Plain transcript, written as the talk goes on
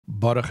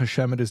Baruch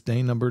Hashem, it is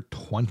day number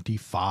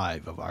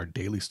 25 of our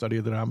daily study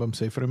of the Rambam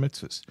Sefer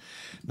HaMitzvos.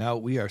 Now,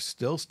 we are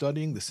still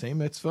studying the same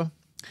mitzvah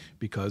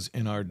because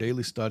in our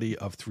daily study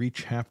of 3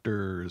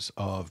 chapters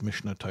of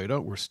Mishnah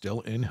Torah, we're still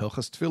in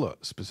Hilchas Tefillah,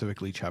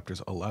 specifically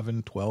chapters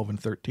 11, 12, and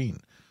 13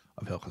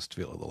 of Hilchas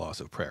Tefillah, the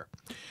laws of prayer.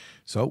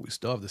 So we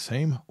still have the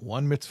same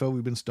one mitzvah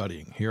we've been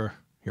studying. Here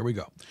we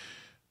go.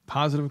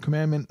 Positive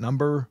commandment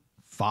number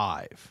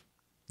 5.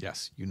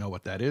 Yes, you know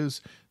what that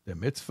is. The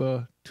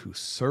mitzvah to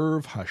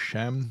serve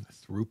Hashem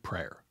through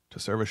prayer. To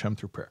serve Hashem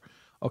through prayer.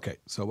 Okay,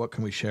 so what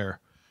can we share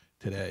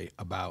today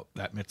about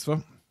that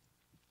mitzvah?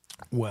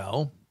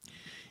 Well,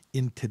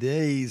 in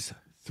today's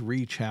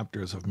 3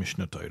 chapters of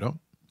Mishnah Torah,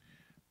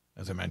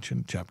 as I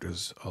mentioned,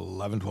 chapters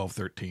 11, 12,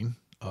 13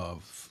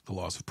 of the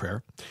laws of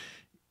prayer,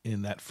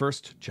 in that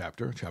first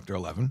chapter, chapter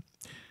 11,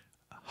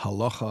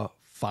 halacha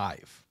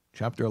 5.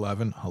 Chapter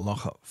 11,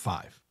 halacha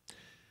 5.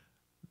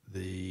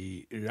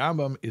 The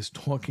Rambam is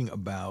talking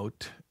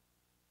about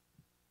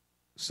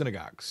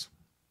synagogues,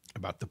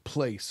 about the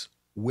place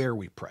where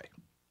we pray.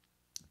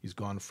 He's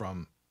gone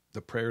from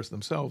the prayers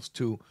themselves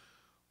to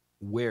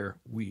where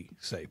we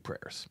say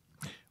prayers,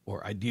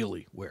 or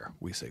ideally where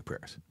we say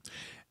prayers.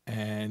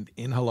 And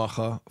in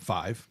halacha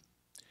 5,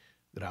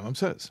 the Rambam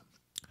says,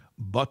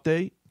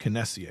 Bate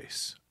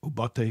kinesies,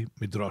 ubate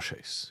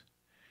midrashes,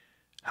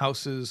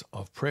 houses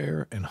of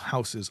prayer and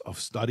houses of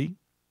study.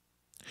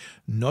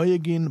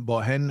 Noyagin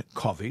bohen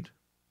kovid,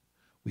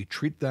 we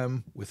treat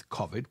them with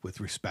kovid, with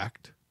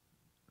respect.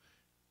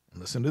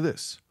 And listen to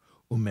this.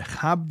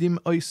 Umechabdim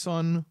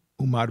oison,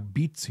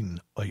 umarbitzin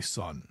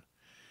oison.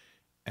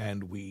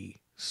 And we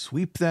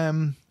sweep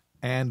them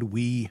and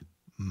we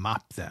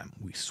mop them.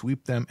 We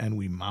sweep them and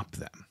we mop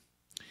them.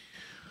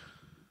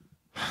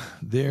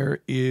 There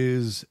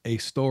is a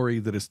story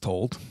that is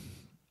told,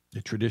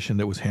 a tradition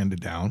that was handed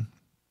down,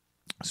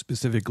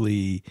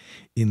 specifically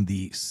in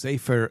the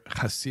Sefer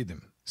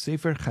Hasidim.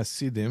 Sefer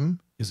Hasidim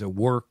is a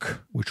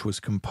work which was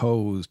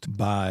composed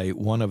by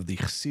one of the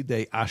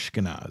Chassidei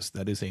Ashkenaz.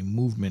 That is a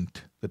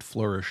movement that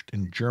flourished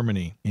in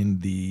Germany in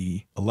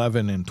the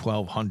 11 and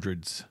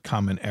 1200s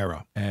Common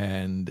Era.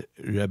 And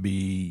Rabbi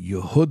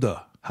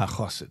Yehuda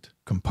HaChassid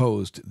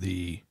composed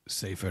the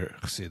Sefer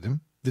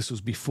Hasidim. This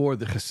was before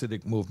the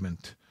Chassidic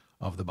movement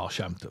of the Baal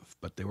Shem Tov,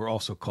 but they were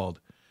also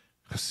called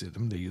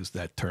Chassidim. They used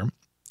that term.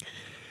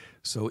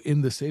 So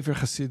in the Sefer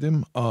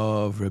Hasidim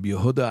of Rabbi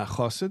Yehuda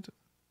HaChassid,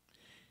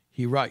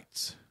 he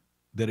writes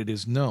that it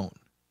is known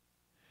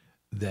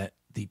that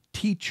the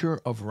teacher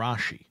of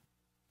Rashi,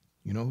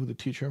 you know who the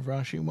teacher of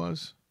Rashi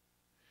was?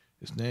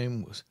 His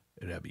name was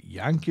Rabbi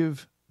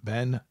Yankiv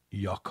ben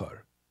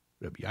Yakar.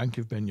 Rabbi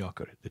Yankiv ben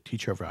Yakar, the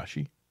teacher of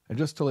Rashi. And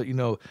just to let you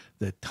know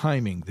the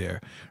timing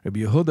there, Rabbi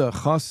Yehuda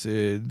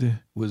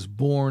Chassid was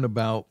born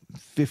about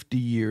 50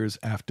 years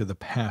after the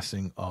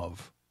passing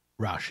of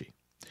Rashi.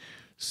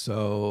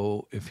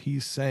 So if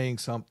he's saying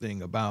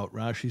something about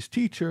Rashi's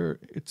teacher,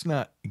 it's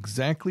not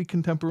exactly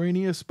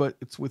contemporaneous, but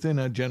it's within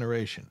a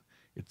generation.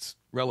 It's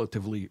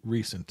relatively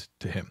recent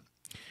to him.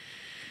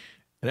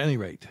 At any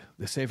rate,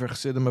 the Sefer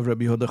Chassidim of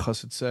Rabbi Yehuda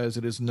Chassid says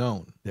it is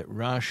known that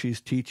Rashi's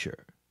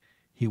teacher,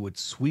 he would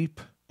sweep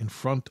in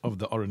front of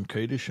the Aron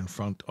Kodesh, in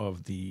front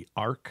of the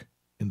Ark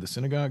in the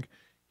synagogue.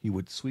 He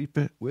would sweep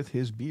it with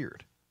his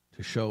beard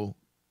to show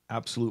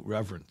absolute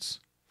reverence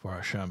for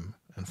Hashem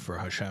and for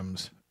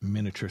Hashem's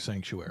miniature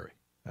sanctuary.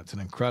 That's an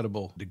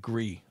incredible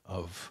degree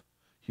of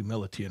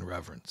humility and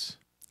reverence.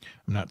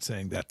 I'm not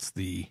saying that's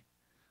the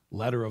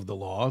letter of the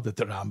law that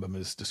the Rambam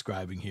is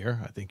describing here.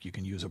 I think you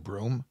can use a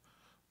broom,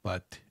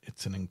 but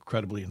it's an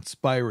incredibly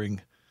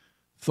inspiring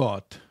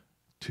thought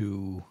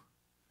to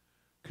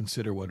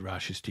consider what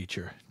Rashi's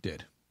teacher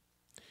did.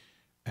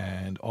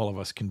 And all of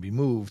us can be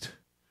moved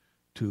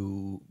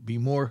to be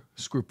more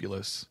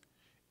scrupulous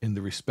in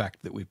the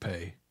respect that we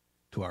pay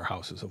to our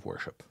houses of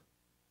worship.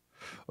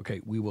 Okay,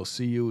 we will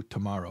see you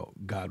tomorrow,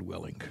 God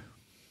willing.